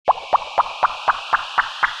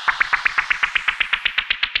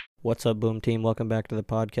What's up, Boom Team? Welcome back to the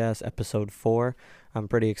podcast, episode 4. I'm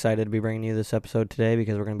pretty excited to be bringing you this episode today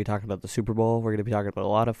because we're going to be talking about the Super Bowl. We're going to be talking about a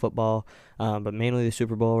lot of football, but mainly the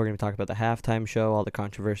Super Bowl. We're going to be talking about the halftime show, all the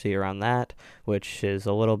controversy around that, which is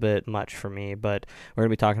a little bit much for me. But we're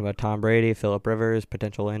going to be talking about Tom Brady, Phillip Rivers,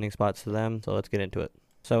 potential landing spots to them. So let's get into it.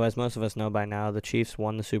 So as most of us know by now, the Chiefs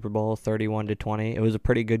won the Super Bowl 31-20. It was a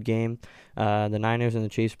pretty good game. The Niners and the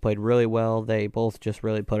Chiefs played really well. They both just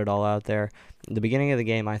really put it all out there. The beginning of the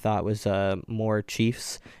game I thought was more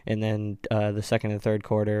Chiefs, and then the second and third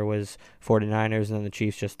quarter was 49ers, and then the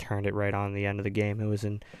Chiefs just turned it right on the end of the game. It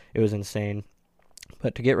was insane.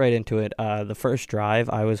 But to get right into it, the first drive,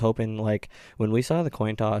 I was hoping, like, when we saw the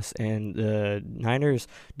coin toss and the Niners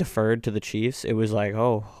deferred to the Chiefs, it was like,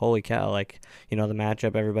 oh, holy cow, like, the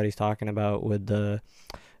matchup everybody's talking about with the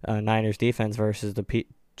Niners defense versus the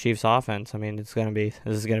Chiefs offense. I mean, this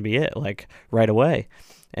is gonna be it, like, right away.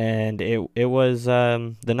 And it was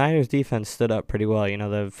the Niners defense stood up pretty well.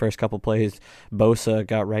 The first couple plays, Bosa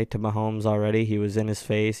got right to Mahomes already. He was in his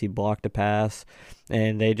face. He blocked a pass,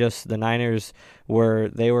 and the Niners were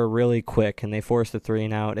really quick, and they forced a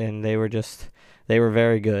 3-and-out, and they were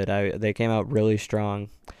very good. They came out really strong.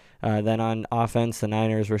 Then on offense, the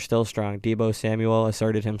Niners were still strong. Deebo Samuel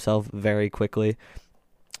asserted himself very quickly,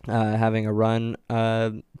 having a run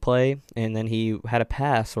play, and then he had a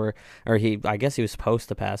pass, I guess he was supposed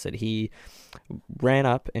to pass it. He ran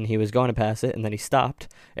up and he was going to pass it, and then he stopped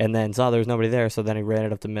and then saw there was nobody there, so then he ran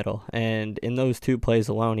it up the middle. And in those two plays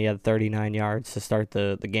alone, he had 39 yards to start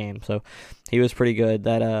the game. So he was pretty good.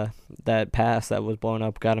 That pass that was blown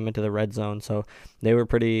up got him into the red zone. So they were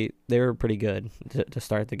pretty good to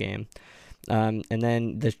start the game. And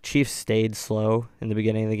then the Chiefs stayed slow in the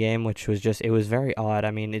beginning of the game, which was it was very odd.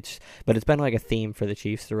 I mean, it's been like a theme for the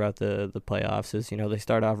Chiefs throughout the playoffs is, they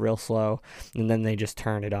start off real slow and then they just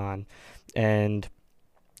turn it on. And,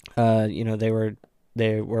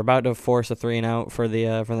 they were about to force a 3-and-out for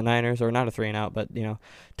the Niners, or not a 3-and-out, but,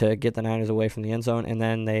 to get the Niners away from the end zone. And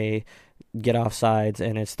then they get off sides,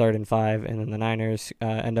 and it's 3rd and 5, and then the Niners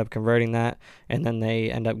end up converting that, and then they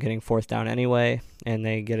end up getting 4th down anyway, and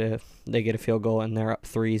they get a field goal, and they're up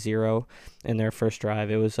 3-0 in their first drive.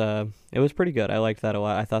 It was pretty good. I liked that a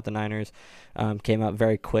lot. I thought the Niners came out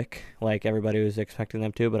very quick, like everybody was expecting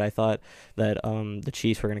them to, but I thought that the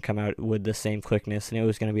Chiefs were going to come out with the same quickness, and it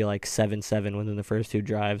was going to be like 7-7 within the first two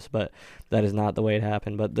drives, but that is not the way it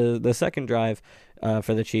happened. But the second drive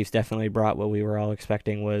for the Chiefs definitely brought what we were all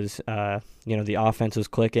expecting was, the offense was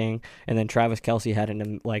clicking, and then Travis Kelce had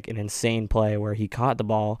an insane play where he caught the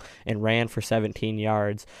ball and ran for 17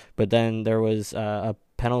 yards, but then there was a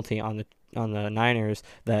penalty on the Niners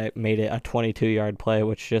that made it a 22-yard play,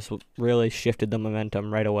 which just really shifted the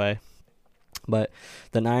momentum right away. But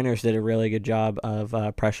the Niners did a really good job of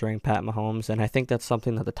pressuring Pat Mahomes, and I think that's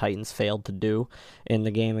something that the Titans failed to do in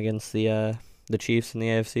the game against the Chiefs in the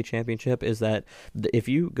AFC Championship, is that if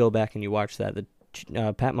you go back and you watch that,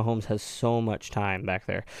 Pat Mahomes has so much time back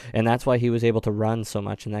there, and that's why he was able to run so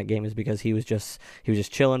much in that game, is because he was just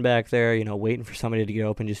chilling back there, waiting for somebody to get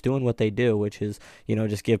open, just doing what they do, which is,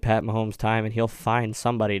 just give Pat Mahomes time, and he'll find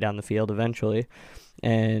somebody down the field eventually.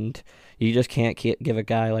 And you just can't give a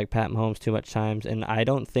guy like Pat Mahomes too much time, and I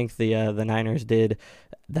don't think the Niners did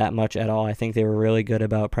that much at all. I think they were really good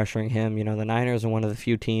about pressuring him. The Niners are one of the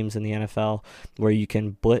few teams in the NFL where you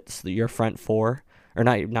can blitz your front four, or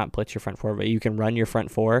not blitz your front four, but you can run your front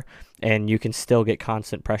four, and you can still get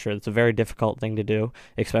constant pressure. It's a very difficult thing to do,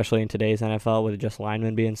 especially in today's NFL with just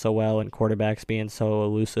linemen being so well and quarterbacks being so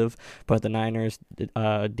elusive. But the Niners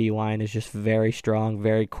D-line is just very strong,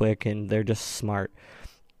 very quick, and they're just smart.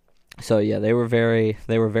 So yeah, they were very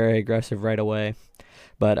aggressive right away.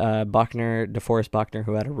 But DeForest Buckner,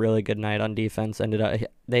 who had a really good night on defense, ended up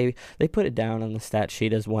they put it down on the stat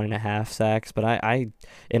sheet as 1.5 sacks. But I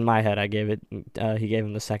in my head, he gave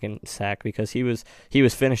him the second sack because he was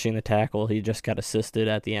finishing the tackle. He just got assisted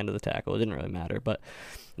at the end of the tackle. It didn't really matter. But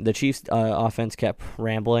the Chiefs offense kept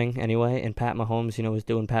rambling anyway, and Pat Mahomes, was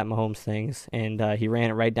doing Pat Mahomes things, and he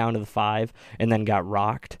ran it right down to the 5, and then got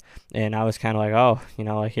rocked. And I was kind of like, oh,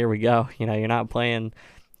 like, here we go. You're not playing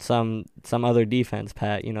some other defense,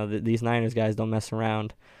 Pat. These Niners guys don't mess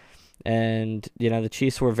around. And the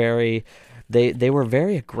Chiefs were they were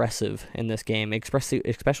very aggressive in this game,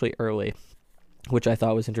 especially early, which I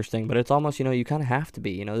thought was interesting. But it's almost, you kind of have to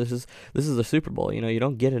be. This is the Super Bowl. You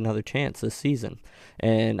don't get another chance this season.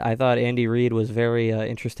 And I thought Andy Reid was very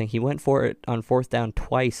interesting. He went for it on 4th down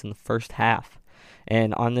twice in the first half.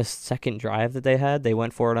 And on this second drive that they had, they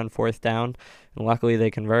went for it on 4th down, and luckily they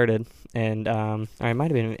converted. And or it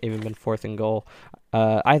might have even been 4th and goal.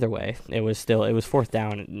 Either way, it was 4th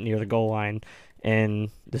down near the goal line, in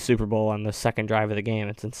the Super Bowl on the second drive of the game.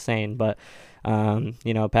 It's insane. But,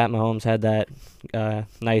 Pat Mahomes had that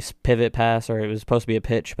nice pivot pass, or it was supposed to be a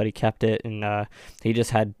pitch, but he kept it, and he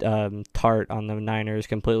just had Tart on the Niners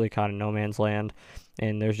completely caught in no man's land.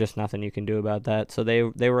 And there's just nothing you can do about that. So they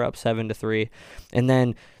were up 7-3, and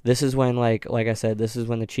then this is when like I said, this is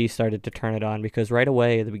when the Chiefs started to turn it on, because right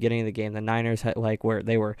away at the beginning of the game, the Niners had where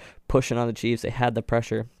they were pushing on the Chiefs, they had the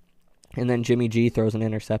pressure. And then Jimmy G throws an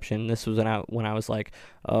interception. This was when I was like,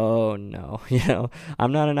 oh no,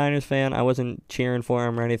 I'm not a Niners fan. I wasn't cheering for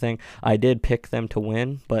him or anything. I did pick them to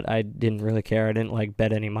win, but I didn't really care. I didn't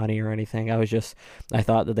bet any money or anything. I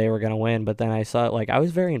thought that they were going to win, but then I saw I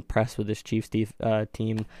was very impressed with this Chiefs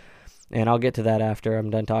team, and I'll get to that after I'm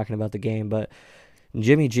done talking about the game, but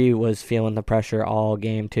Jimmy G was feeling the pressure all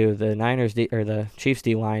game too. The the Chiefs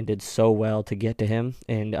D line did so well to get to him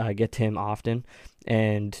and get to him often,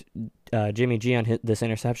 and Jimmy G on this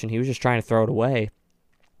interception, he was just trying to throw it away,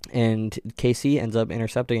 and KC ends up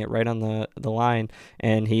intercepting it right on the line,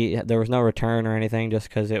 and there was no return or anything just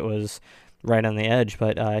because it was right on the edge,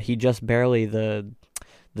 but he just barely the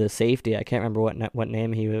safety, I can't remember what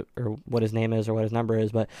name or what his name is or what his number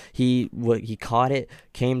is, but he caught it,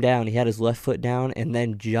 came down, he had his left foot down, and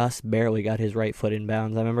then just barely got his right foot in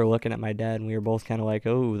bounds. I remember looking at my dad, and we were both kind of like,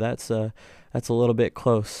 oh, that's a little bit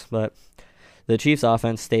close. But the Chiefs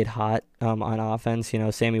offense stayed hot on offense.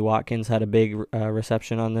 Sammy Watkins had a big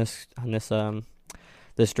reception on this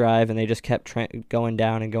drive, and they just kept going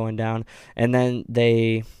down and going down, and then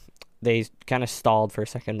they kind of stalled for a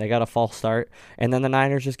second. They got a false start, and then the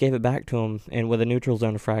Niners just gave it back to them, and with a neutral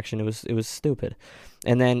zone infraction, it was stupid.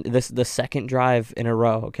 And then the second drive in a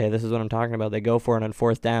row, okay, this is what I'm talking about. They go for it on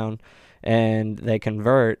fourth down, and they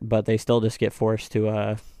convert, but they still just get forced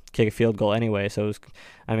to kick a field goal anyway. So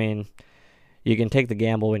you can take the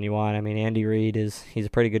gamble when you want. Andy Reid he's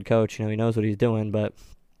a pretty good coach. He knows what he's doing, but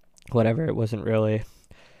whatever. It wasn't really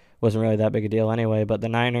that big a deal anyway. But the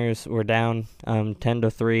Niners were down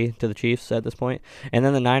 10-3 to the Chiefs at this point, and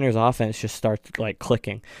then the Niners offense just starts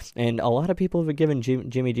clicking. And a lot of people have given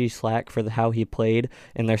Jimmy G slack for how he played,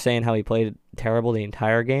 and they're saying how he played terrible the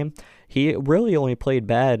entire game. He really only played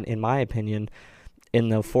bad, in my opinion, in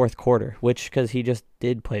the fourth quarter, because he just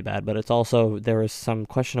did play bad, but it's also there was some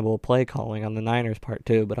questionable play calling on the Niners' part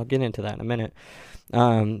too, but I'll get into that in a minute.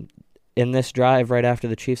 In this drive, right after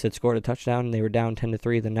the Chiefs had scored a touchdown and they were down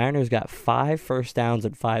 10-3, the Niners got 5 first downs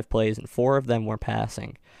in 5 plays, and 4 of them were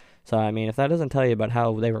passing. So, if that doesn't tell you about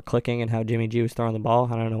how they were clicking and how Jimmy G was throwing the ball,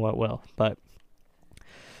 I don't know what will, but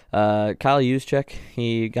Kyle Juszczyk,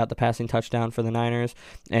 he got the passing touchdown for the Niners,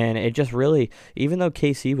 and it just really, even though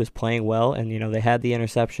KC was playing well, and they had the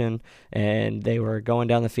interception, and they were going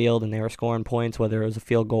down the field, and they were scoring points, whether it was a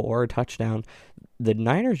field goal or a touchdown, the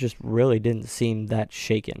Niners just really didn't seem that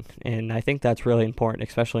shaken, and I think that's really important,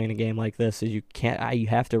 especially in a game like this. Is you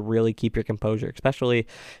have to really keep your composure, especially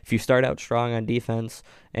if you start out strong on defense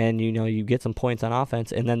and you get some points on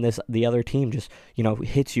offense, and then the other team just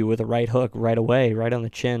hits you with a right hook right away, right on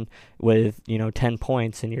the chin with 10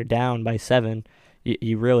 points, and you're down by 7.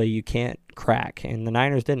 You can't crack, and the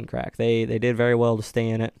Niners didn't crack. They did very well to stay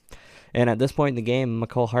in it. And at this point in the game,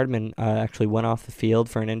 McCole Hardman actually went off the field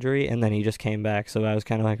for an injury, and then he just came back. So I was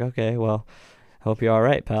kind of like, okay, well, hope you're all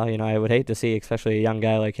right, pal. I would hate to see, especially a young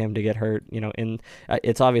guy like him, to get hurt.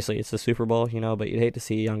 It's the Super Bowl, but you'd hate to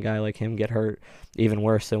see a young guy like him get hurt even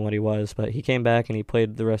worse than what he was. But he came back and he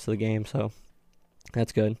played the rest of the game, so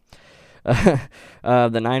that's good.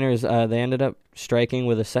 The Niners, they ended up striking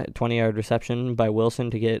with a 20-yard reception by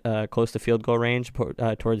Wilson to get close to field goal range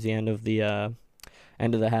towards the end of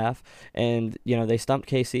the half, and they stumped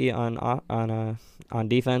KC on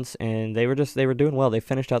defense, and they were doing well. They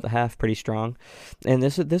finished out the half pretty strong, and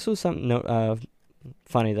this was something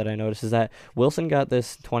funny that I noticed, is that Wilson got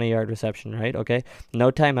this 20-yard reception, right? Okay,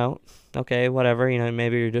 no timeout. Okay, whatever.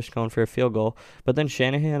 Maybe you're just going for a field goal. But then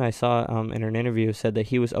Shanahan, I saw in an interview, said that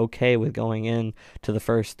he was okay with going in to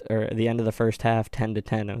the end of the first half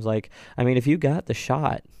 10-10. I was like, if you got the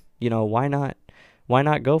shot, why not? Why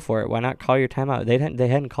not go for it? Why not call your timeout? They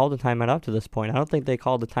hadn't called a timeout up to this point. I don't think they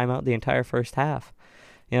called a timeout the entire first half.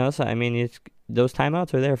 So those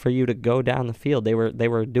timeouts are there for you to go down the field. They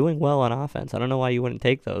were doing well on offense. I don't know why you wouldn't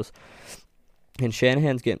take those. And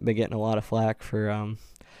Shanahan's been getting a lot of flack for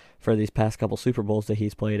these past couple Super Bowls that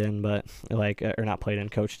he's played in, but or not played in,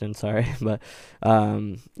 coached in. Sorry, but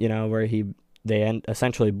where they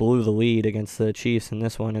essentially blew the lead against the Chiefs in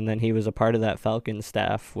this one, and then he was a part of that Falcons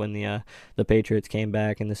staff when the Patriots came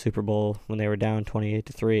back in the Super Bowl when they were down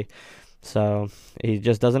 28-3. So he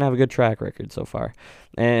just doesn't have a good track record so far.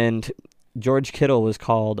 And George Kittle was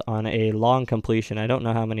called on a long completion. I don't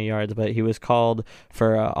know how many yards, but he was called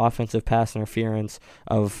for offensive pass interference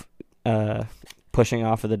of pushing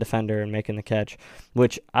off of the defender and making the catch,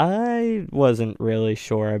 which I wasn't really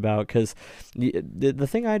sure about, because the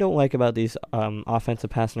thing I don't like about these offensive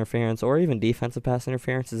pass interference or even defensive pass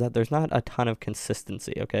interference is that there's not a ton of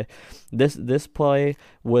consistency. Okay, this play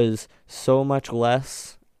was so much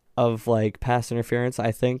less of like pass interference,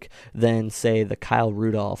 I think, than say the Kyle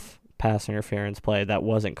Rudolph pass interference play that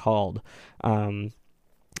wasn't called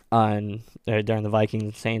on during the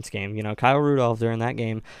Vikings Saints game. Kyle Rudolph during that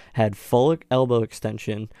game had full elbow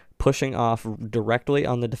extension, pushing off directly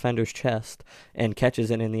on the defender's chest, and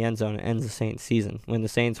catches it in the end zone and ends the Saints season when the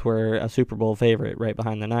Saints were a Super Bowl favorite right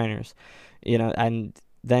behind the Niners. And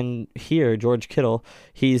then here George Kittle,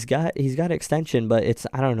 he's got extension, but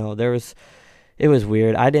I don't know, it was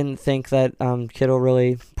weird. I didn't think that Kittle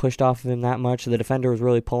really pushed off of him that much. The defender was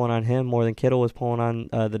really pulling on him more than Kittle was pulling on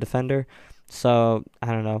the defender. So, I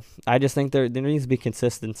don't know. I just think there needs to be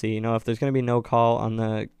consistency. If there's going to be no call on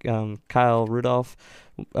the Kyle Rudolph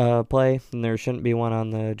play, then there shouldn't be one on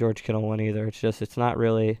the George Kittle one either.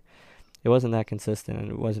 It wasn't that consistent,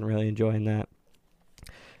 and it wasn't really enjoying that.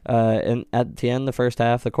 And at the end of the first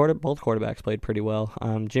half, both quarterbacks played pretty well.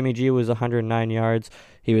 Jimmy G was 109 yards.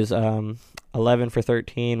 He was 11 for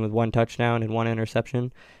 13 with 1 touchdown and 1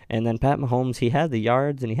 interception. And then Pat Mahomes, he had the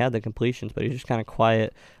yards and he had the completions, but he was just kind of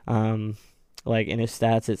quiet. Like in his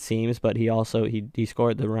stats, it seems, but he also he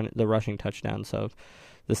scored the rushing touchdown. So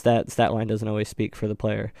the stat line doesn't always speak for the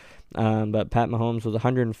player. But Pat Mahomes was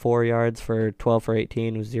 104 yards for 12 for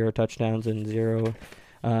 18 with 0 touchdowns and 0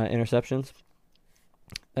 interceptions.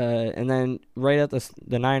 And then right at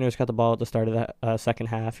the Niners got the ball at the start of the second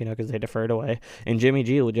half, because they deferred away. And Jimmy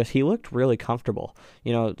G he looked really comfortable.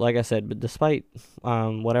 Like I said, but despite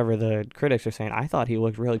whatever the critics are saying, I thought he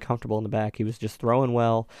looked really comfortable in the back. He was just throwing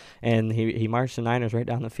well, and he marched the Niners right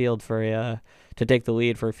down the field to take the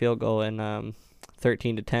lead for a field goal in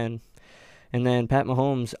 13-10. And then Pat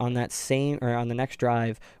Mahomes on the next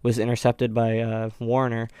drive was intercepted by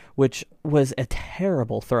Warner, which was a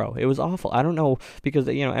terrible throw. It was awful. I don't know, because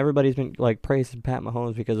everybody's been like praising Pat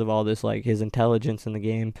Mahomes because of all this, like his intelligence in the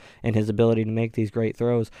game and his ability to make these great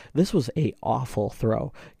throws. This was a awful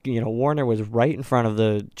throw. Warner was right in front of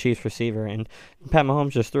the Chiefs receiver, and Pat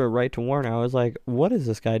Mahomes just threw it right to Warner. I was like, what is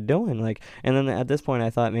this guy doing? And then at this point I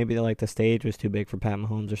thought maybe the stage was too big for Pat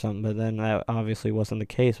Mahomes or something, but then that obviously wasn't the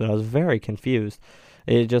case. But I was very confused.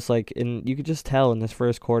 It just and you could just tell in this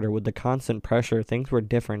first quarter with the constant pressure, things were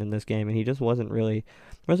different in this game, and he just wasn't really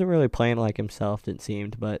playing like himself, it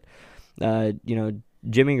seemed. But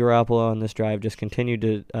Jimmy Garoppolo on this drive just continued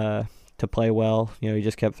to play well. He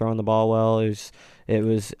just kept throwing the ball well.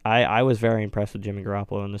 I was very impressed with Jimmy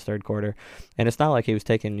Garoppolo in this third quarter, and it's not like he was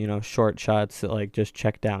taking short shots like just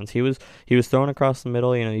check downs. He was throwing across the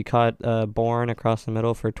middle. He caught Bourne across the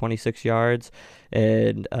middle for 26 yards,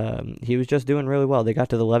 and he was just doing really well. They got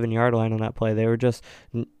to the 11-yard line on that play.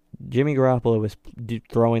 Jimmy Garoppolo was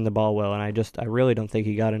throwing the ball well, and I really don't think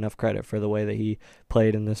he got enough credit for the way that he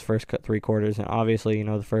played in this first 3 quarters. And obviously,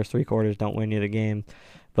 the first 3 quarters don't win you the game,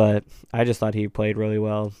 but I just thought he played really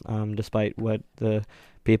well, despite what the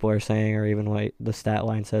people are saying or even what the stat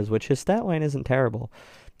line says, which his stat line isn't terrible.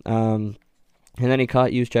 And then he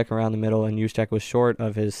caught Juszczyk around the middle, and Juszczyk was short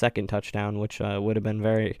of his second touchdown, which would have been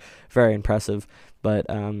very, very impressive. But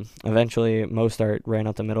eventually, Mostert ran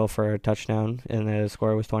up the middle for a touchdown, and the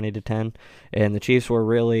score was 20-10. And the Chiefs were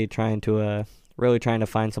really trying to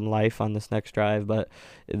find some life on this next drive, but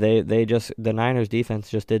the Niners defense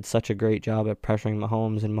just did such a great job at pressuring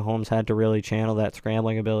Mahomes, and Mahomes had to really channel that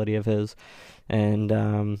scrambling ability of his.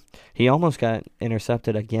 And he almost got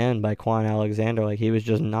intercepted again by Quan Alexander. Like, he was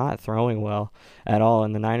just not throwing well at all,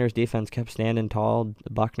 and the Niners defense kept standing tall.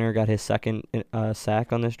 Buckner got his second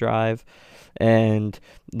sack on this drive. And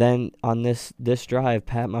then on this drive,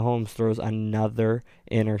 Pat Mahomes throws another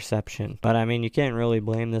interception. But I mean, you can't really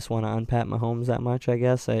blame this one on Pat Mahomes that much, I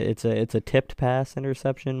guess. It's a tipped pass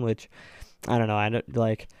interception, which I don't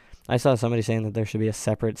know. I saw somebody saying that there should be a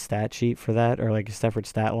separate stat sheet for that, or like a separate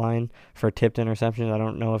stat line for tipped interceptions. I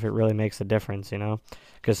don't know if it really makes a difference,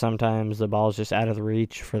 because sometimes the ball's just out of the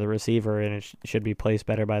reach for the receiver, and it should be placed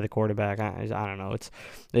better by the quarterback. I don't know.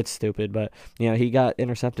 It's stupid, but he got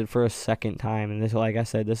intercepted for a second time, and this, like I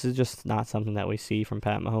said, this is just not something that we see from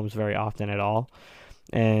Pat Mahomes very often at all.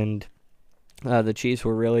 And the Chiefs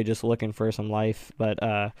were really just looking for some life, but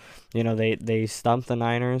they stumped the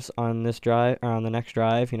Niners on this drive, or on the next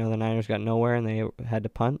drive. The Niners got nowhere, and they had to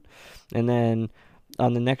punt. And then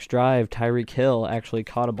on the next drive, Tyreek Hill actually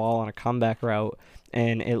caught a ball on a comeback route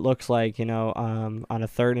and it looks like, on a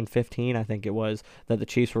 3rd and 15, I think it was, that the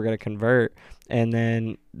Chiefs were going to convert, and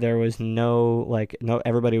then there was no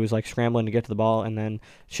everybody was like scrambling to get to the ball, and then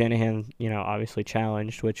Shanahan, obviously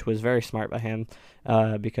challenged, which was very smart by him,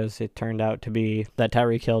 because it turned out to be that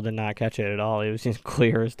Tyreek Hill did not catch it at all. It was just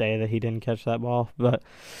clear as day that he didn't catch that ball, but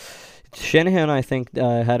Shanahan, I think,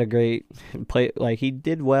 had a great play. Like, he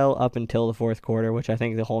did well up until the fourth quarter, which I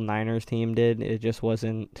think the whole Niners team did. It just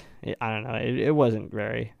wasn't. I don't know. It wasn't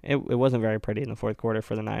very. It wasn't very pretty in the fourth quarter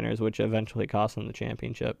for the Niners, which eventually cost them the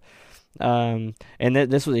championship. And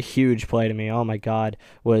this was a huge play to me. Oh my God,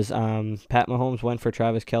 was Pat Mahomes went for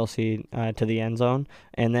Travis Kelce to the end zone,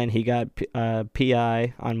 and then he got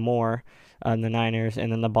PI on Moore on the Niners,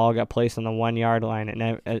 and then the ball got placed on the 1 yard line,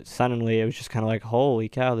 and suddenly it was just kind of like, holy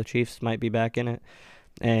cow, the Chiefs might be back in it.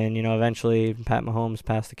 And eventually Pat Mahomes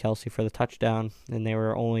passed to Kelce for the touchdown, and they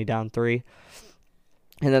were only down 3.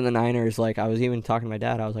 And then the Niners, like, I was even talking to my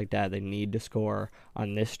dad. I was like, Dad, they need to score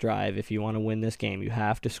on this drive. If you want to win this game, you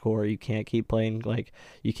have to score. You can't keep playing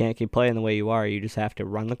the way you are. You just have to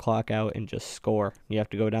run the clock out and just score. You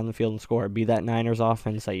have to go down the field and score. Be that Niners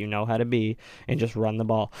offense that you know how to be, and just run the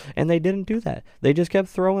ball. And they didn't do that. They just kept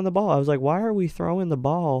throwing the ball. I was like, why are we throwing the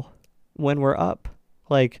ball when we're up?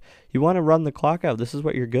 Like, you want to run the clock out. This is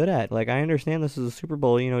what you're good at. Like, I understand this is a Super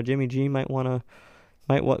Bowl. Jimmy G might want to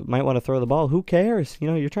throw the ball. Who cares?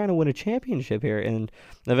 You're trying to win a championship here. And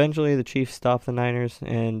eventually the Chiefs stopped the Niners,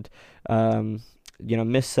 and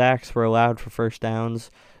missed sacks were allowed for first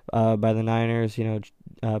downs by the Niners.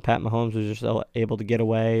 Pat Mahomes was just able to get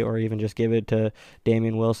away, or even just give it to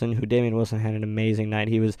Damian Wilson, who Damian Wilson had an amazing night.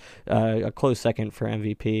 He was a close second for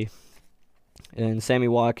MVP. And Sammy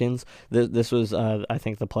Watkins, this was, I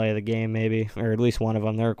think, the play of the game, maybe, or at least one of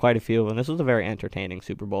them. There were quite a few of them. This was a very entertaining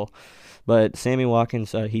Super Bowl. But Sammy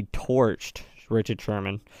Watkins, he torched Richard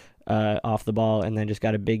Sherman off the ball, and then just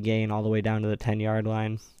got a big gain all the way down to the 10-yard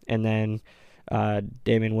line. And then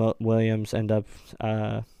Damian Williams ended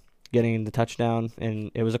up getting the touchdown,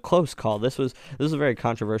 and it was a close call. This was a very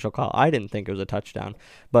controversial call. I didn't think it was a touchdown,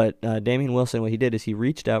 but Damian Wilson, what he did is he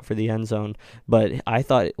reached out for the end zone, but I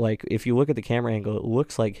thought, like, if you look at the camera angle, it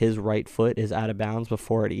looks like his right foot is out of bounds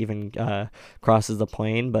before it even crosses the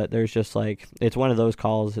plane, but there's just, like, it's one of those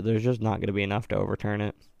calls that there's just not going to be enough to overturn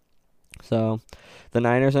it. So the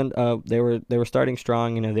Niners, they were starting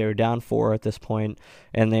strong. They were down 4 at this point,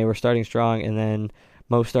 and they were starting strong, and then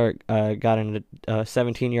Mostert got in a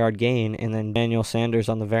 17-yard gain, and then Daniel Sanders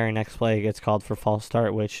on the very next play gets called for false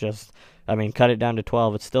start, which just, cut it down to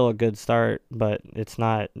 12. It's still a good start, but it's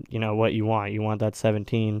not, what you want. You want that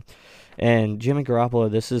 17. And Jimmy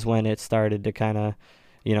Garoppolo, this is when it started to kind of,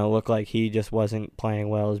 look like he just wasn't playing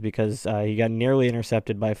well, is because he got nearly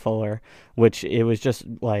intercepted by Fuller, which it was just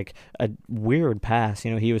like a weird pass.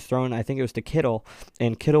 He was thrown, I think it was to Kittle,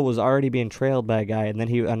 and Kittle was already being trailed by a guy, and then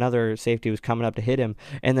another safety was coming up to hit him,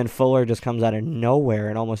 and then Fuller just comes out of nowhere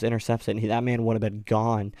and almost intercepts it, and that man would have been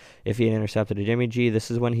gone if he had intercepted it. Jimmy G,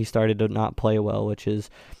 this is when he started to not play well,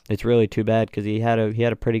 it's really too bad, because he had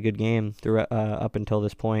a pretty good game through up until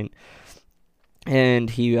this point. And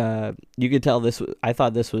he, you could tell I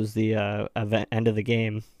thought this was the end of the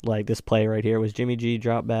game. Like, this play right here was Jimmy G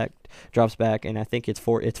drops back, and I think it's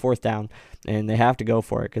fourth down, and they have to go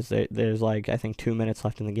for it because there's, like, I think 2 minutes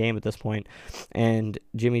left in the game at this point. And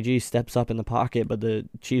Jimmy G steps up in the pocket, but the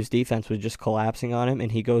Chiefs defense was just collapsing on him,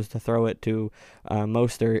 and he goes to throw it to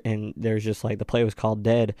Mostert, and there's just, like, the play was called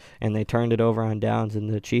dead, and they turned it over on downs. And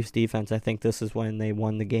the Chiefs defense, I think this is when they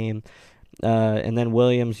won the game. And then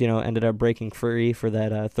Williams, ended up breaking free for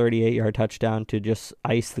that 38-yard touchdown to just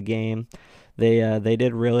ice the game. They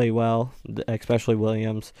did really well, especially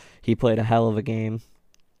Williams. He played a hell of a game.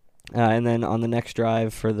 And then on the next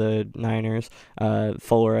drive for the Niners,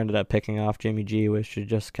 Fuller ended up picking off Jimmy G, which is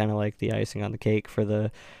just kind of like the icing on the cake for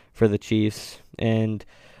the Chiefs. And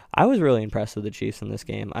I was really impressed with the Chiefs in this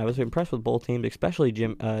game. I was impressed with both teams, especially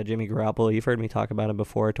Jimmy Garoppolo. You've heard me talk about him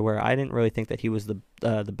before, to where I didn't really think that he was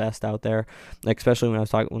the best out there, especially when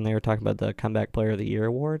they were talking about the Comeback Player of the Year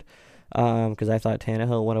award. Because I thought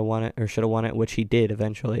Tannehill would have won it, or should have won it, which he did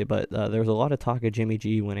eventually. But there was a lot of talk of Jimmy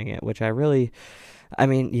G winning it, which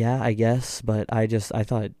yeah, I guess. But I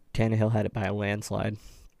thought Tannehill had it by a landslide.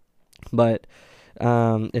 But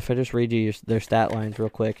if I just read you their stat lines real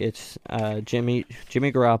quick, it's Jimmy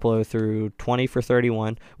Garoppolo threw 20 for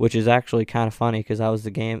 31, which is actually kind of funny because that was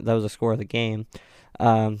the score of the game.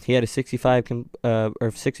 He had a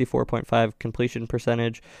 64.5 completion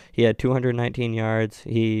percentage. He had 219 yards.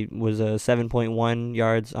 He was 7.1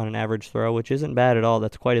 yards on an average throw, which isn't bad at all.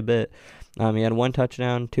 That's quite a bit. He had 1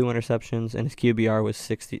 touchdown, 2 interceptions, and his QBR was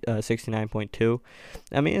 69.2.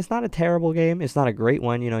 I mean, it's not a terrible game. It's not a great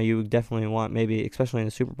one. You definitely want, maybe, especially in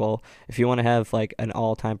the Super Bowl, if you want to have like an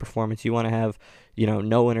all-time performance, you want to have,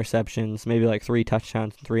 no interceptions, maybe like 3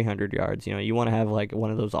 touchdowns, 300 yards. You want to have like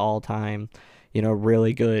one of those all-time,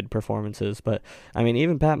 really good performances. But I mean,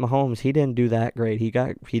 even Pat Mahomes, he didn't do that great.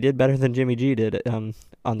 He did better than Jimmy G did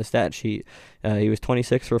on the stat sheet. He was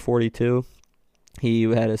 26 for 42. He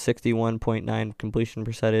had a 61.9 completion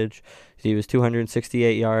percentage. He was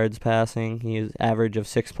 268 yards passing. He was average of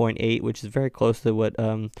 6.8, which is very close to what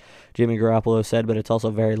Jimmy Garoppolo said, but it's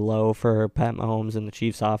also very low for Pat Mahomes and the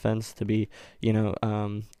Chiefs offense to be,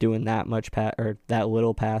 doing that much or that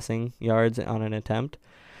little passing yards on an attempt.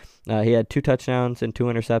 He had 2 touchdowns and 2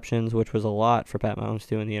 interceptions, which was a lot for Pat Mahomes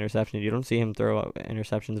doing the interception. You don't see him throw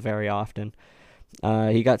interceptions very often.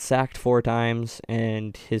 He got sacked 4 times,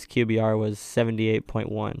 and his QBR was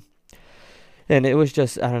 78.1. And it was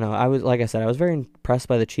just, I don't know. I was very impressed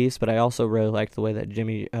by the Chiefs, but I also really liked the way that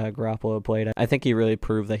Jimmy Garoppolo played. I think he really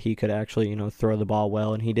proved that he could actually, throw the ball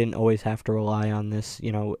well, and he didn't always have to rely on this,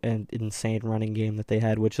 an insane running game that they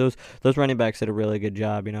had, which those running backs did a really good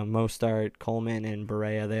job. Mostert, Coleman, and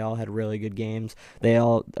Barea, they all had really good games. They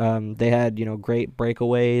all, they had, great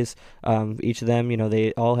breakaways. Each of them,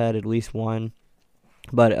 they all had at least one.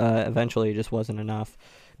 But eventually it just wasn't enough.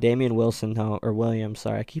 Williams,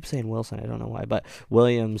 sorry, I keep saying Wilson, I don't know why, but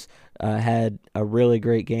Williams had a really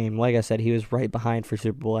great game. Like I said, he was right behind for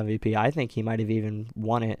Super Bowl MVP. I think he might have even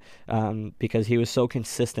won it because he was so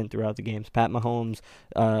consistent throughout the games. Pat Mahomes,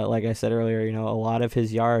 like I said earlier, a lot of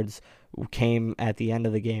his yards came at the end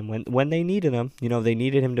of the game when they needed him. They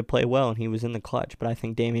needed him to play well, and he was in the clutch. But I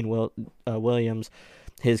think Williams,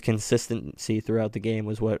 his consistency throughout the game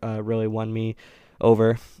was what really won me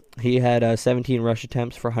over. He had 17 rush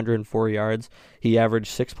attempts for 104 yards. He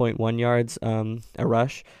averaged 6.1 yards a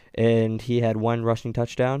rush, and he had 1 rushing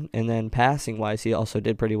touchdown. And then passing wise, he also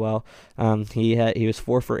did pretty well. He was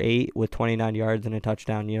 4 for 8 with 29 yards and a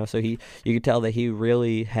touchdown. So you could tell that he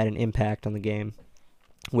really had an impact on the game,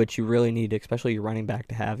 which you really need, especially your running back,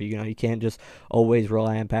 to have. You can't just always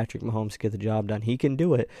rely on Patrick Mahomes to get the job done. He can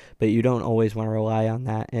do it, but you don't always want to rely on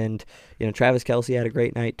that. And, Travis Kelce had a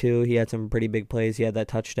great night too. He had some pretty big plays. He had that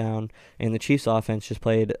touchdown. And the Chiefs offense just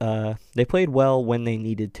played well when they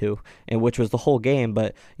needed to, and which was the whole game.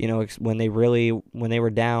 But, when they were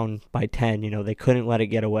down by 10, they couldn't let it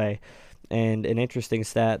get away. And an interesting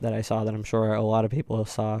stat that I saw that I'm sure a lot of people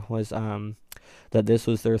saw was that this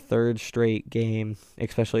was their 3rd straight game,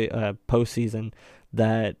 especially postseason,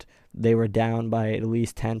 that they were down by at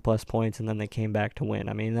least 10 plus points, and then they came back to win.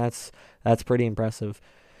 I mean, that's pretty impressive.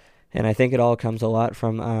 And I think it all comes a lot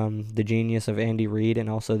from the genius of Andy Reid and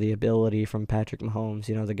also the ability from Patrick Mahomes.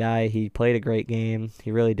 The guy, he played a great game.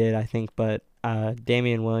 He really did, I think. But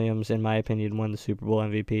Damian Williams, in my opinion, won the Super Bowl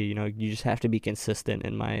MVP. You just have to be consistent,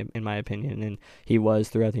 in my opinion. And he was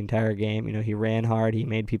throughout the entire game. He ran hard. He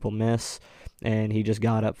made people miss. And he just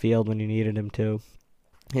got upfield when you needed him to.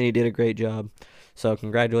 And he did a great job. So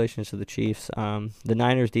congratulations to the Chiefs. The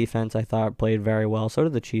Niners defense, I thought, played very well. So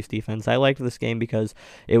did the Chiefs defense. I liked this game because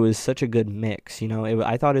it was such a good mix.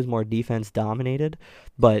 I thought it was more defense dominated,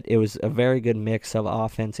 but it was a very good mix of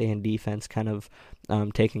offense and defense kind of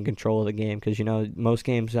taking control of the game. Because, most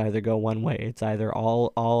games either go one way. It's either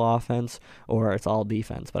all offense or it's all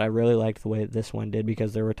defense. But I really liked the way this one did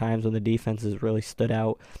because there were times when the defenses really stood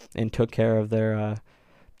out and took care of their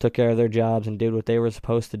jobs and did what they were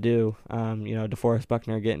supposed to do. DeForest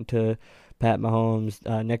Buckner getting to Pat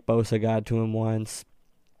Mahomes, Nick Bosa got to him once,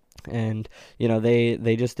 and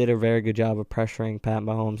they just did a very good job of pressuring Pat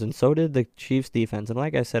Mahomes, and so did the Chiefs defense. And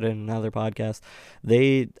like I said in another podcast,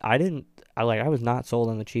 I was not sold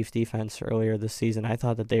on the Chiefs defense earlier this season. I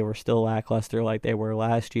thought that they were still lackluster like they were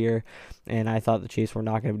last year, and I thought the Chiefs were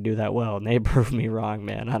not going to do that well, and they proved me wrong,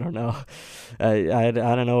 man. I don't know. I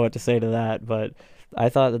don't know what to say to that, but I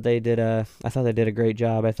thought they did a great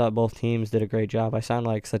job. I thought both teams did a great job. I sound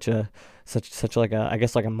like such a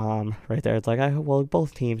mom right there. It's like,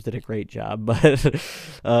 both teams did a great job. But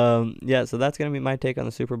yeah, so that's gonna be my take on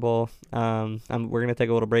the Super Bowl. We're gonna take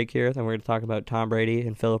a little break here, then we're gonna talk about Tom Brady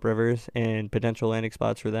and Phillip Rivers and potential landing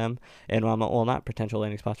spots for them, and not potential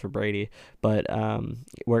landing spots for Brady, but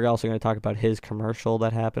we're also gonna talk about his commercial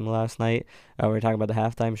that happened last night. We're talking about the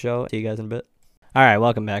halftime show. See you guys in a bit. All right,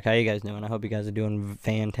 welcome back. How you guys doing? I hope you guys are doing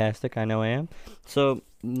fantastic. I know I am. So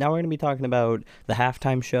now we're going to be talking about the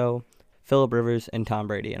halftime show, Phillip Rivers, and Tom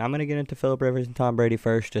Brady. And I'm going to get into Phillip Rivers and Tom Brady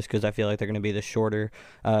first just because I feel like they're going to be the shorter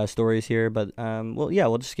stories here. But,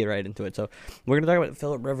 we'll just get right into it. So we're going to talk about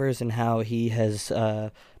Phillip Rivers and how he has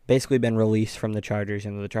basically been released from the Chargers.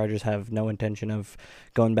 And the Chargers have no intention of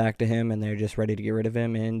going back to him, and they're just ready to get rid of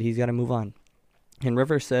him, and he's got to move on. And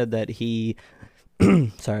Rivers said that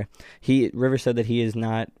Rivers said that he is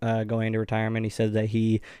not going into retirement. He said that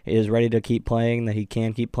he is ready to keep playing, that he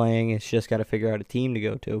can keep playing. It's just got to figure out a team to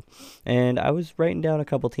go to. And I was writing down a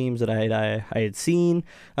couple teams that I had seen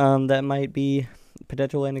that might be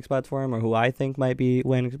potential landing spots for him, or who I think might be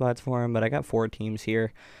landing spots for him. But I got 4 teams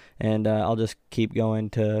here, and I'll just keep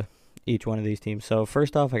going to each one of these teams. So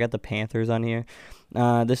first off, I got the Panthers on here.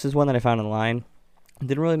 This is one that I found online. It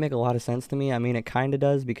didn't really make a lot of sense to me. I mean, it kind of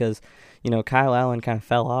does because, Kyle Allen kind of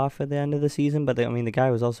fell off at the end of the season, but the guy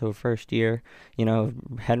was also first year,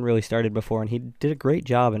 hadn't really started before, and he did a great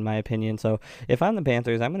job in my opinion. So if I'm the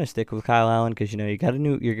Panthers, I'm going to stick with Kyle Allen because, you're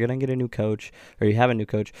going to get a new coach, or you have a new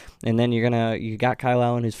coach, and then you got Kyle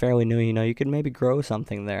Allen who's fairly new, you can maybe grow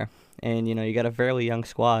something there. And, you got a fairly young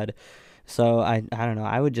squad. So I don't know.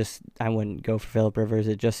 I wouldn't go for Phillip Rivers.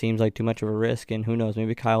 It just seems like too much of a risk, and who knows?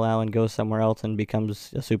 Maybe Kyle Allen goes somewhere else and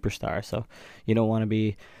becomes a superstar. So you don't want to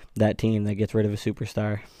be that team that gets rid of a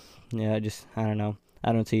superstar. Yeah, I don't know.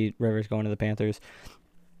 I don't see Rivers going to the Panthers.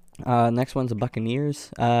 Next one's the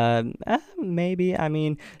Buccaneers. Maybe. I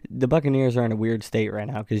mean, the Buccaneers are in a weird state right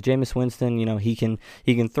now because Jameis Winston, he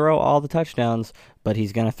can throw all the touchdowns, but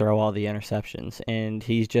he's gonna throw all the interceptions, and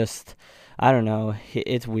he's just. I don't know.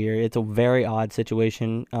 It's weird. It's a very odd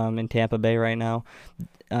situation in Tampa Bay right now.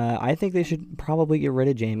 I think they should probably get rid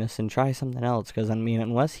of Jameis and try something else because,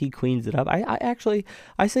 unless he cleans it up,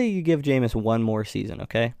 I say you give Jameis one more season,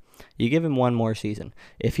 okay? You give him one more season.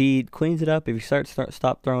 If he cleans it up, if he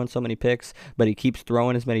stop throwing so many picks, but he keeps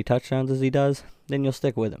throwing as many touchdowns as he does, then you'll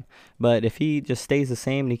stick with him. But if he just stays the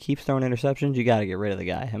same and he keeps throwing interceptions, you got to get rid of the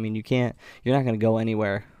guy. I mean, you're not going to go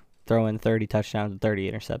anywhere throwing 30 touchdowns and 30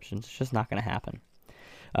 interceptions. It's just not going to happen.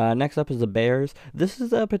 Next up is the Bears. This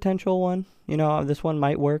is a potential one. This one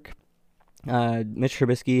might work. Mitch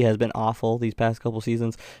Trubisky has been awful these past couple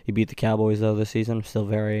seasons. He beat the Cowboys, though, this season. I'm still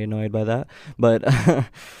very annoyed by that. But,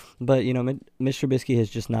 Mitch Trubisky has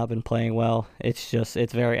just not been playing well. It's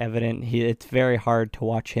very evident. It's very hard to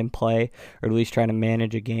watch him play, or at least try to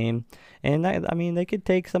manage a game. And, they could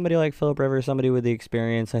take somebody like Phillip Rivers, somebody with the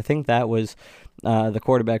experience. I think that was the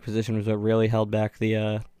quarterback position was what really held back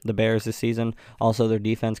the Bears this season. Also, their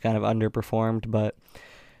defense kind of underperformed, but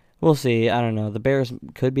we'll see. I don't know. The Bears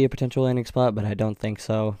could be a potential landing spot, but I don't think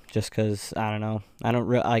so. Just because I don't know. I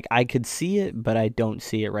don't I could see it, but I don't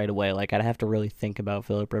see it right away. I'd have to really think about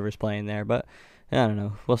Phillip Rivers playing there, but I don't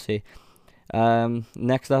know. We'll see.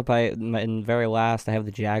 Next up, and very last, I have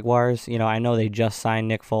the Jaguars. I know they just signed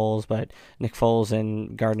Nick Foles, but Nick Foles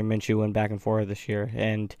and Gardner Minshew went back and forth this year.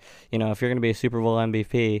 And, if you're going to be a Super Bowl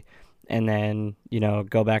MVP and then,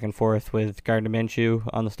 go back and forth with Gardner Minshew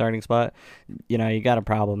on the starting spot, you got a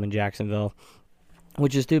problem in Jacksonville,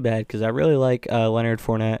 which is too bad because I really like Leonard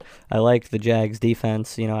Fournette. I like the Jags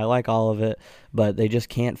defense. I like all of it, but they just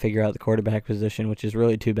can't figure out the quarterback position, which is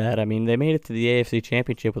really too bad. They made it to the AFC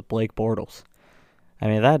Championship with Blake Bortles.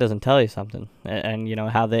 That doesn't tell you something, and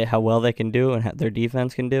how well they can do and how their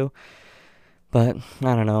defense can do. But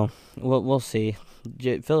I don't know. We'll see.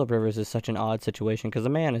 Phillip Rivers is such an odd situation because the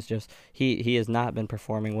man is just he has not been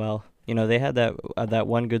performing well. They had that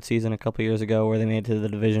one good season a couple years ago where they made it to the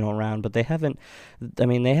divisional round, but they haven't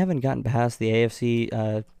gotten past the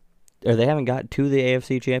AFC. Or they haven't got to the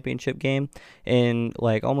AFC Championship game in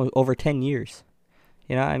almost over 10 years.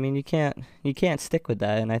 You can't stick with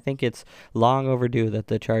that, and I think it's long overdue that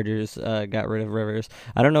the Chargers got rid of Rivers.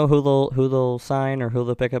 I don't know who they'll sign or who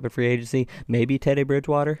they'll pick up at free agency. Maybe Teddy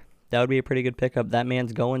Bridgewater. That would be a pretty good pickup. That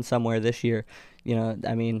man's going somewhere this year.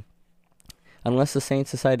 Unless the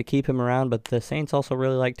Saints decide to keep him around, but the Saints also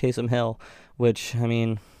really like Taysom Hill, which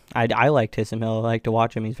I like Taysom Hill. I like to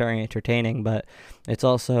watch him. He's very entertaining, but it's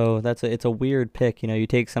also it's a weird pick. You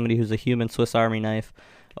take somebody who's a human Swiss Army knife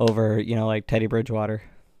over, like Teddy Bridgewater,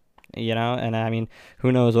 and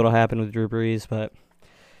who knows what'll happen with Drew Brees, but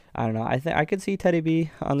I don't know. I could see Teddy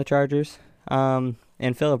B on the Chargers.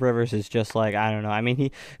 And Phillip Rivers is just I don't know.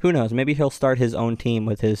 Who knows? Maybe he'll start his own team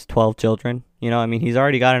with his 12 children. He's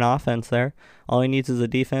already got an offense there. All he needs is a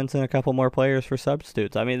defense and a couple more players for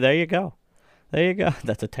substitutes. There you go. There you go.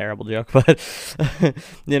 That's a terrible joke, but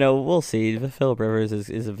we'll see. Phillip Rivers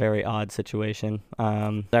is a very odd situation.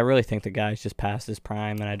 I really think the guy's just past his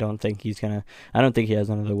prime, and I don't think he has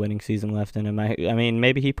another winning season left in him.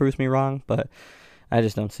 Maybe he proves me wrong, but I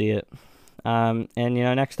just don't see it.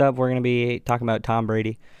 Next up, we're going to be talking about Tom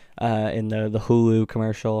Brady. in the Hulu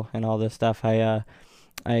commercial and all this stuff.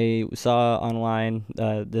 I saw online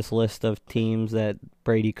this list of teams that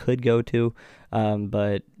Brady could go to,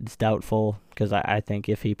 but it's doubtful because I think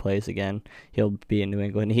if he plays again, he'll be in New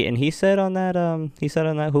England. He said on that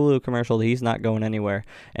Hulu commercial that he's not going anywhere,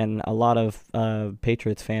 and a lot of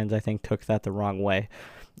Patriots fans I think took that the wrong way,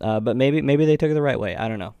 but maybe they took it the right way. I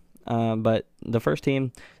don't know. But the first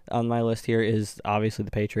team on my list here is obviously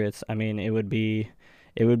the Patriots. I mean, it would be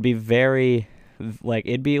very like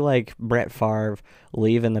it'd be like Brett Favre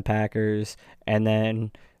leaving the Packers and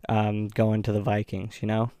then going to the Vikings, you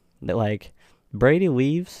know? That like Brady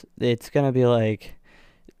leaves, it's going to be like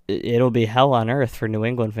it'll be hell on earth for New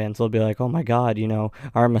England fans. They'll be like, "Oh my god, you know,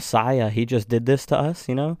 our Messiah, he just did this to us,"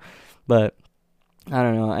 you know? But I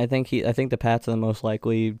don't know. I think the Pats are the most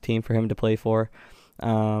likely team for him to play for.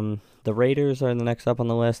 The Raiders are the next up on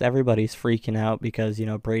the list. Everybody's freaking out because, you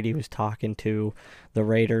know, Brady was talking to the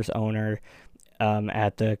Raiders owner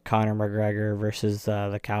at the Conor McGregor versus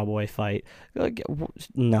the Cowboy fight. Like,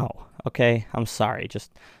 no, okay? I'm sorry,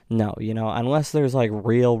 just no, you know, unless there's like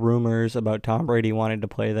real rumors about Tom Brady wanting to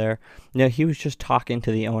play there. You know, he was just talking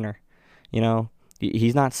to the owner, you know.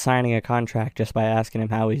 He's not signing a contract just by asking him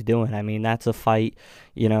how he's doing. I mean, that's a fight,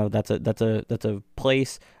 you know, that's a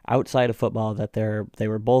place outside of football that they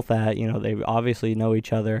were both at. You know, they obviously know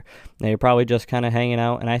each other. They're probably just kind of hanging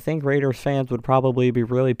out, and I think Raiders fans would probably be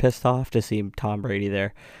really pissed off to see Tom Brady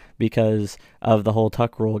there because of the whole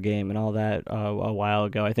Tuck Rule game and all that a while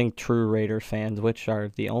ago. I think true Raiders fans, which are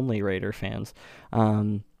the only Raider fans,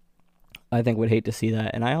 I think would hate to see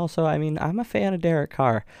that. And I mean, I'm a fan of Derek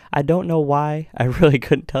Carr. I don't know why. I really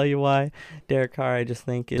couldn't tell you why. Derek Carr, I just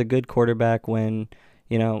think is a good quarterback when,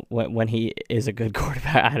 you know, when he is a good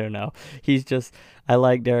quarterback. I don't know. I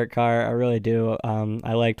like Derek Carr. I really do.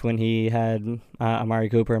 I liked when he had Amari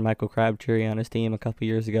Cooper and Michael Crabtree on his team a couple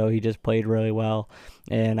years ago. He just played really well,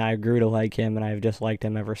 and I grew to like him, and I've just liked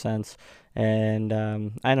him ever since. And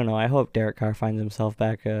I don't know. I hope Derek Carr finds himself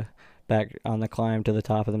back on the climb to the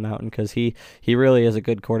top of the mountain because he really is a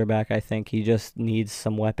good quarterback. I think he just needs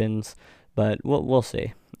some weapons, but we'll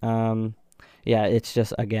see. Yeah, it's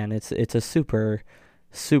just, again, it's a super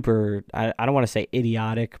I don't want to say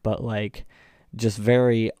idiotic, but like just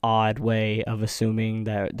very odd way of assuming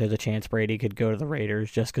that there's a chance Brady could go to the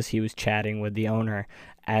Raiders just because he was chatting with the owner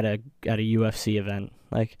at a UFC event.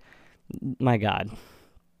 Like, my God.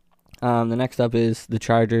 The next up is the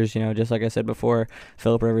Chargers. You know, just like I said before,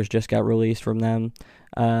 Phillip Rivers just got released from them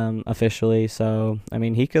officially. So, I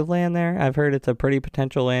mean, he could land there. I've heard it's a pretty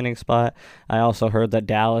potential landing spot. I also heard that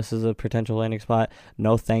Dallas is a potential landing spot.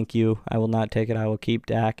 No, thank you. I will not take it. I will keep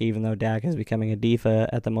Dak, even though Dak is becoming a diva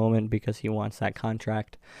at the moment because he wants that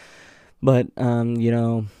contract. But, you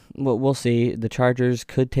know, we'll see. The Chargers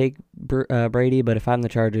could take Brady, but if I'm the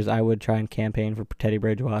Chargers, I would try and campaign for Teddy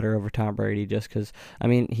Bridgewater over Tom Brady just because, I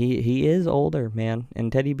mean, he is older, man.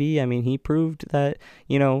 And Teddy B, I mean, he proved that,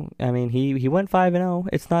 you know, I mean, he went 5-0.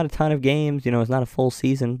 It's not a ton of games, you know, it's not a full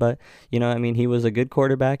season, but, you know, I mean, he was a good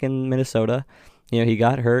quarterback in Minnesota. You know, he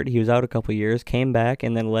got hurt. He was out a couple years, came back,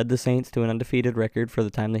 and then led the Saints to an undefeated record for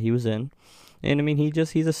the time that he was in. And I mean,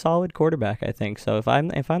 he's a solid quarterback, I think. So if I'm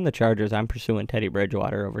the Chargers, I'm pursuing Teddy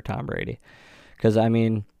Bridgewater over Tom Brady, because I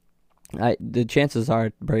mean, the chances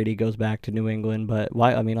are Brady goes back to New England. But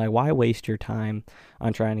why? I mean, like, why waste your time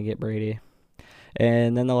on trying to get Brady?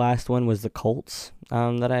 And then the last one was the Colts.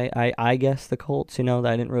 That I guess the Colts. You know,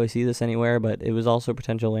 I didn't really see this anywhere, but it was also a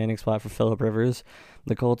potential landing spot for Phillip Rivers,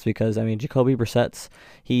 the Colts, because I mean, Jacoby Brissett's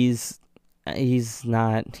he's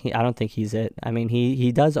not. I don't think he's it. I mean,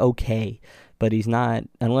 he does okay, but he's not,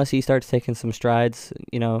 unless he starts taking some strides,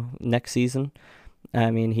 you know, next season.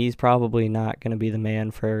 I mean, he's probably not going to be the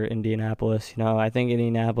man for Indianapolis. You know, I think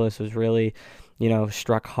Indianapolis was really, you know,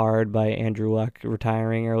 struck hard by Andrew Luck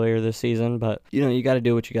retiring earlier this season. But, you know, you got to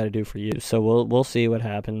do what you got to do for you. So we'll see what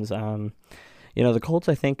happens. You know, the Colts,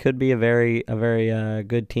 I think, could be a very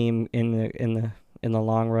good team in the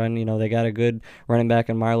long run. You know, they got a good running back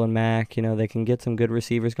in Marlon Mack. You know, they can get some good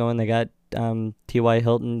receivers going. They got T.Y.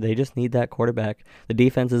 Hilton. They just need that quarterback. The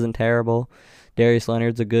defense isn't terrible. Darius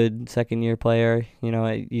Leonard's a good second-year player. You know,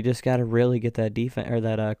 you just got to really get that defense or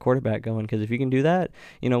that quarterback going, because if you can do that,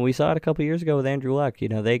 you know, we saw it a couple years ago with Andrew Luck. You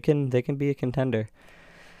know, they can be a contender.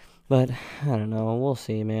 But I don't know. We'll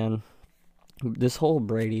see, man. This whole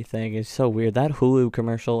Brady thing is so weird. That Hulu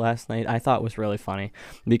commercial last night I thought was really funny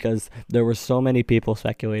because there were so many people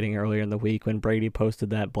speculating earlier in the week when Brady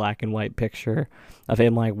posted that black and white picture of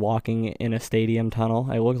him like walking in a stadium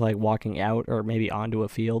tunnel. It looked like walking out or maybe onto a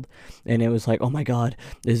field, and it was like, oh my God,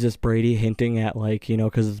 is this Brady hinting at, like, you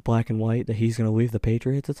know, because it's black and white, that he's going to leave the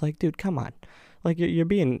Patriots? It's like, dude, come on. Like, you're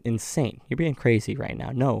being insane. You're being crazy right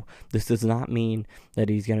now. No, this does not mean that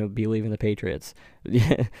he's going to be leaving the Patriots.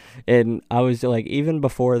 And I was like, even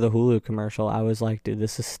before the Hulu commercial, I was like, dude,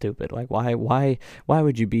 this is stupid. Like, why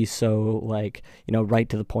would you be so, like, right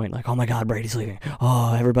to the point? Like, oh my God, Brady's leaving.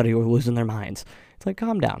 Oh, everybody was losing their minds. It's like,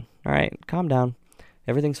 calm down. All right, calm down.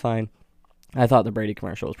 Everything's fine. I thought the Brady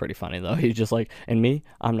commercial was pretty funny, though. He's just like, and me,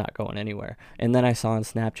 I'm not going anywhere. And then I saw on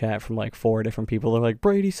Snapchat from like 4 different people, they're like,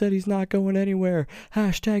 Brady said he's not going anywhere.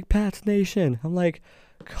 Hashtag Pats Nation. I'm like,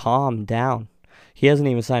 calm down. He hasn't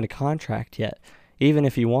even signed a contract yet. Even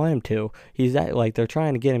if you want him to, they're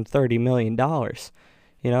trying to get him $30 million.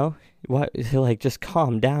 What? Like, just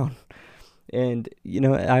calm down. And,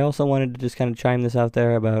 I also wanted to just kind of chime this out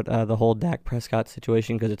there about the whole Dak Prescott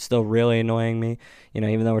situation, because it's still really annoying me.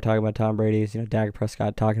 Even though we're talking about Tom Brady's, Dak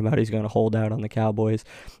Prescott talking about he's going to hold out on the Cowboys,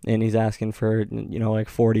 and he's asking for, like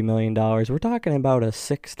 $40 million. We're talking about a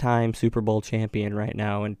 6-time Super Bowl champion right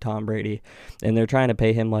now in Tom Brady, and they're trying to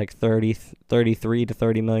pay him like $33 to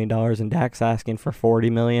 $30 million, and Dak's asking for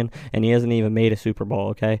 $40 million, and he hasn't even made a Super Bowl,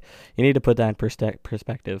 okay? You need to put that in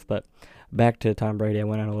perspective. But back to Tom Brady, I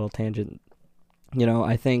went on a little tangent.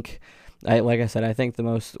 I think, like I said, I think the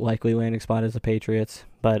most likely landing spot is the Patriots,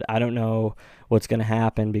 but I don't know what's going to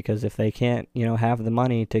happen, because if they can't, have the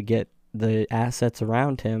money to get the assets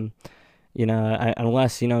around him,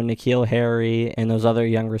 unless, N'Keal Harry and those other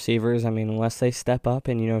young receivers, unless they step up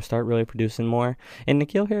and, start really producing more. And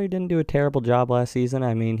N'Keal Harry didn't do a terrible job last season.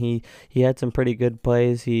 He had some pretty good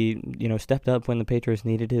plays. He, stepped up when the Patriots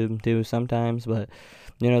needed him to sometimes, but,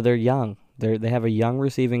 they're young. They have a young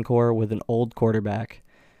receiving core with an old quarterback.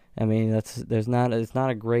 It's not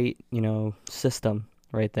a great, system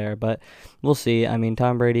right there, but we'll see.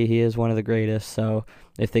 Tom Brady, he is one of the greatest, so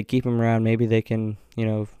if they keep him around, maybe they can,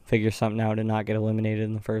 figure something out and not get eliminated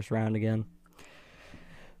in the first round again.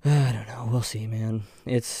 I don't know. We'll see, man.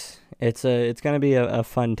 It's going to be a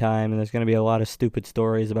fun time, and there's going to be a lot of stupid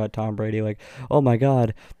stories about Tom Brady, like, oh my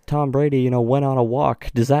God, Tom Brady, went on a walk.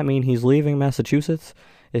 Does that mean he's leaving Massachusetts?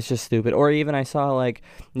 It's just stupid. Or even I saw, like,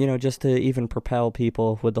 just to even propel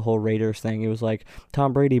people with the whole Raiders thing, it was like,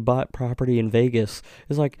 Tom Brady bought property in Vegas.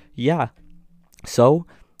 It's like, yeah. So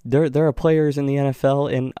there are players in the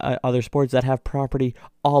NFL and other sports that have property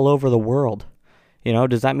all over the world.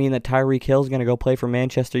 Does that mean that Tyreek Hill is going to go play for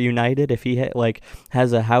Manchester United if he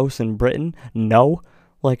has a house in Britain? No.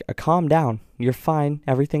 Like, calm down. You're fine.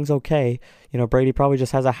 Everything's okay. Brady probably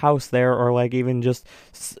just has a house there, or like even just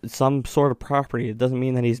some sort of property. It doesn't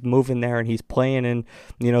mean that he's moving there and he's playing in,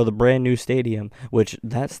 the brand new stadium, which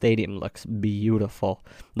that stadium looks beautiful.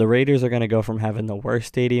 The Raiders are going to go from having the worst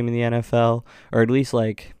stadium in the NFL, or at least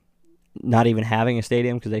like not even having a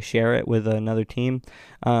stadium because they share it with another team.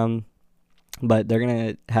 But they're going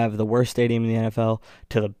to have the worst stadium in the NFL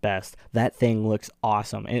to the best. That thing looks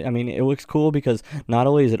awesome. It looks cool because not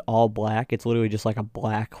only is it all black, it's literally just like a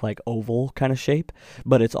black, like, oval kind of shape,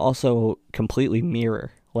 but it's also completely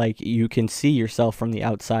mirror. Like, you can see yourself from the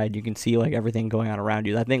outside. You can see, like, everything going on around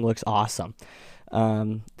you. That thing looks awesome.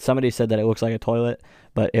 Somebody said that it looks like a toilet,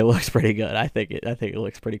 but it looks pretty good. I think it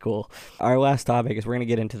looks pretty cool. Our last topic is we're gonna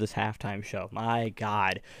get into this halftime show. My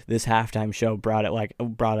God, this halftime show brought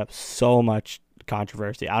up so much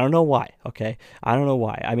controversy. I don't know why, okay? I don't know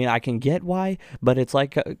why. I can get why, but it's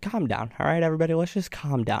like, calm down, all right, everybody? Let's just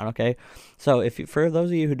calm down, okay? So for those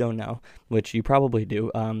of you who don't know, which you probably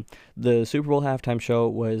do, the Super Bowl halftime show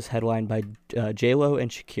was headlined by J-Lo and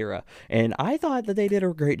Shakira, and I thought that they did a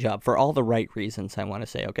great job for all the right reasons, I want to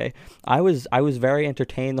say, okay? I was very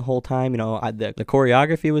entertained the whole time. The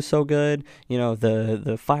choreography was so good.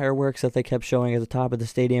 The fireworks that they kept showing at the top of the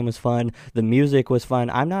stadium was fun. The music was fun.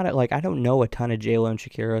 I don't know a ton of J-Lo and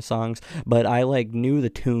Shakira songs, but I knew the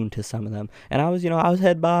tune to some of them, and I was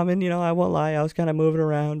head bobbing. I won't lie, I was kind of moving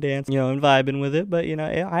around, dancing, and vibing with it. But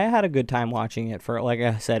I had a good time watching it for, like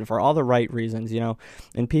I said, for all the right reasons.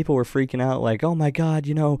 And people were freaking out like, oh my God,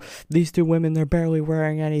 these two women, they're barely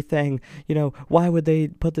wearing anything. Why would they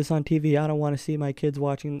put this on TV? I don't want to see my kids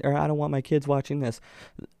watching, or I don't want my kids watching this.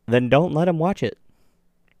 Then don't let them watch it.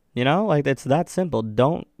 It's that simple.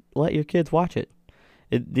 Don't let your kids watch it.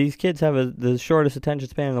 These kids have the shortest attention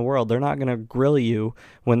span in the world. They're not going to grill you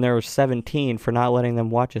when they're 17 for not letting them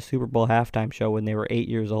watch a Super Bowl halftime show when they were 8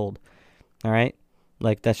 years old. All right?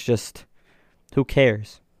 That's just, who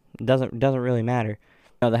cares? It doesn't really matter.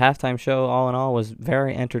 The halftime show, all in all, was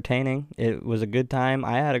very entertaining. It was a good time.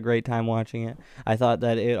 I had a great time watching it. I thought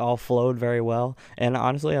that it all flowed very well. And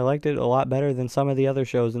honestly, I liked it a lot better than some of the other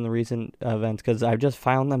shows in the recent events because I've just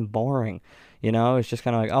found them boring. It's just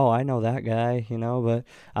kind of like, oh, I know that guy, but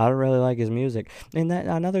I don't really like his music. And that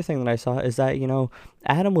another thing that I saw is that,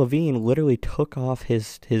 Adam Levine literally took off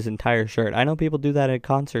his entire shirt. I know people do that at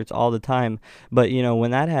concerts all the time, but when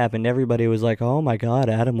that happened, everybody was like, "Oh my God,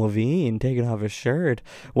 Adam Levine taking off his shirt!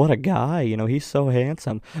 What a guy! He's so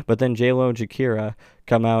handsome." But then J Lo and Shakira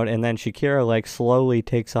come out, and then Shakira like slowly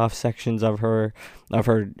takes off sections of her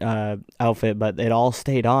outfit, but it all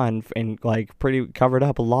stayed on and like pretty covered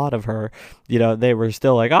up a lot of her. They were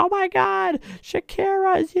still like, "Oh my God,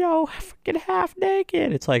 Shakira is freaking half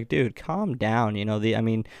naked." It's like, dude, calm down. You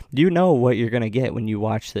know what you're gonna get when you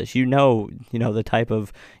watch this. The type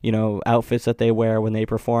of outfits that they wear when they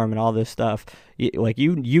perform and all this stuff. Like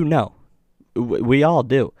we all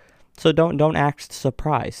do. So don't act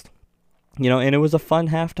surprised. And it was a fun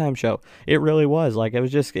halftime show. It really was. Like, it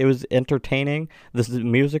was entertaining. The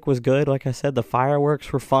music was good. Like I said, the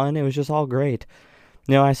fireworks were fun. It was just all great.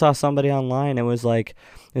 I saw somebody online. It was like,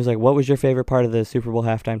 what was your favorite part of the Super Bowl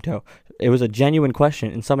halftime show? It was a genuine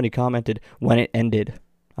question, and somebody commented, when it ended.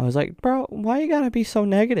 I was like, bro, why you gotta be so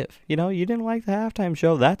negative? You didn't like the halftime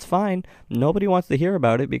show. That's fine. Nobody wants to hear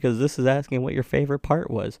about it because this is asking what your favorite part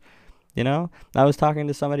was. I was talking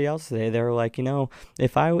to somebody else today. They were like,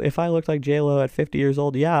 if I looked like J-Lo at 50 years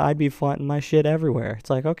old, yeah, I'd be flaunting my shit everywhere. It's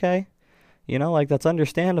like, okay, like that's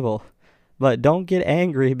understandable. But don't get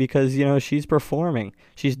angry because, she's performing.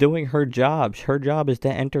 She's doing her job. Her job is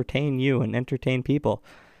to entertain you and entertain people.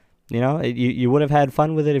 You would have had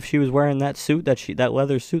fun with it if she was wearing that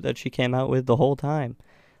leather suit that she came out with the whole time.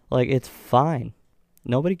 Like, it's fine.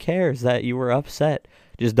 Nobody cares that you were upset.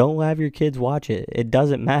 Just don't have your kids watch it. It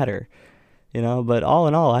doesn't matter. But all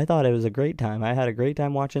in all, I thought it was a great time. I had a great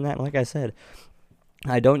time watching that. And like I said,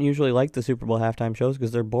 I don't usually like the Super Bowl halftime shows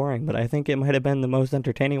because they're boring, but I think it might have been the most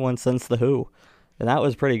entertaining one since The Who. And that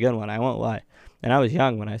was a pretty good one, I won't lie. And I was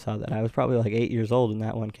young when I saw that. I was probably like 8 years old when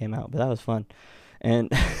that one came out, but that was fun. And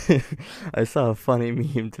I saw a funny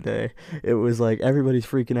meme today. It was like everybody's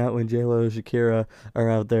freaking out when J-Lo and Shakira are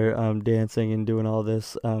out there dancing and doing all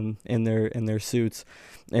this in their suits.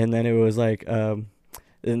 And then it was like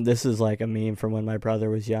and this is like a meme from when my brother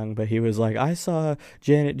was young, but he was like, I saw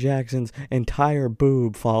Janet Jackson's entire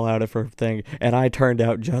boob fall out of her thing, and I turned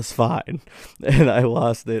out just fine. And I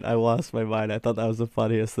lost it. I lost my mind. I thought that was the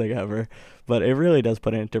funniest thing ever. But it really does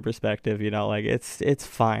put it into perspective, like it's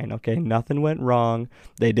fine, okay? Nothing went wrong.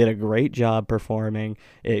 They did a great job performing.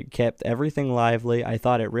 It kept everything lively. I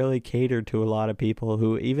thought it really catered to a lot of people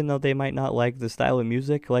who, even though they might not like the style of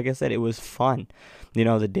music, like I said, it was fun.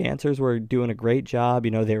 The dancers were doing a great job.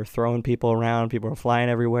 They were throwing people around. People were flying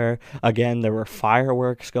everywhere. Again, there were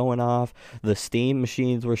fireworks going off. The steam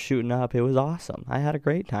machines were shooting up. It was awesome. I had a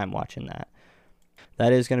great time watching that.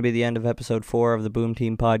 That is going to be the end of episode 4 of the Boom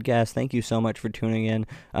Team podcast. Thank you so much for tuning in.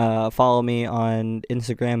 Follow me on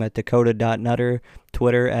Instagram at dakota.nutter,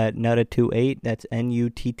 Twitter at nutta28. That's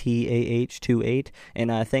NUTTAH28.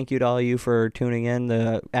 And thank you to all of you for tuning in.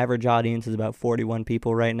 The average audience is about 41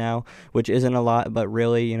 people right now, which isn't a lot, but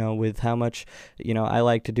really, with how much, I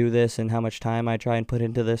like to do this and how much time I try and put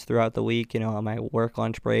into this throughout the week, on my work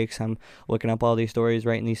lunch breaks, I'm looking up all these stories,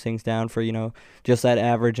 writing these things down for, just that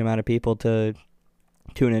average amount of people to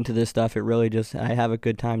tune into this stuff. It really just, I have a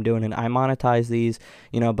good time doing it. I monetize these,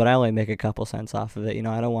 but I only make a couple cents off of it.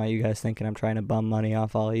 I don't want you guys thinking I'm trying to bum money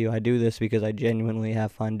off all of you. I do this because I genuinely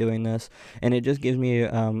have fun doing this, and it just gives me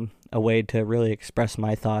a way to really express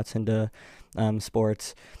my thoughts into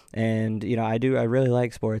sports. And I really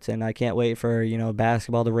like sports, and I can't wait for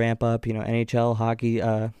basketball to ramp up. NHL hockey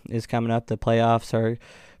is coming up. The playoffs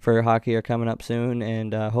for hockey are coming up soon,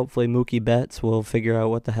 and hopefully Mookie Betts will figure out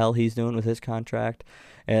what the hell he's doing with his contract.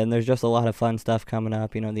 And there's just a lot of fun stuff coming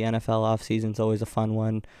up. The NFL offseason's always a fun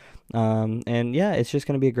one. And yeah, it's just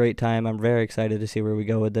going to be a great time. I'm very excited to see where we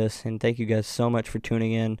go with this. And thank you guys so much for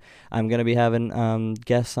tuning in. I'm going to be having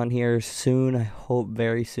guests on here soon. I hope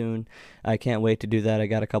very soon. I can't wait to do that. I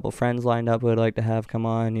got a couple friends lined up who I'd like to have come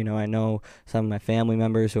on. I know some of my family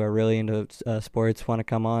members who are really into sports want to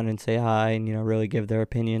come on and say hi and, really give their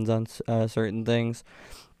opinions on certain things.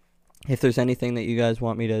 If there's anything that you guys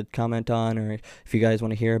want me to comment on, or if you guys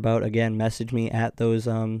want to hear about, again, message me at those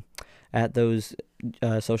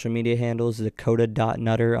social media handles,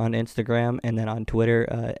 dakota.nutter on Instagram, and then on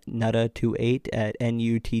Twitter, nutta28 at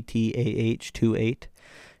NUTTAH28.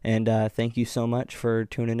 And thank you so much for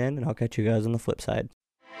tuning in, and I'll catch you guys on the flip side.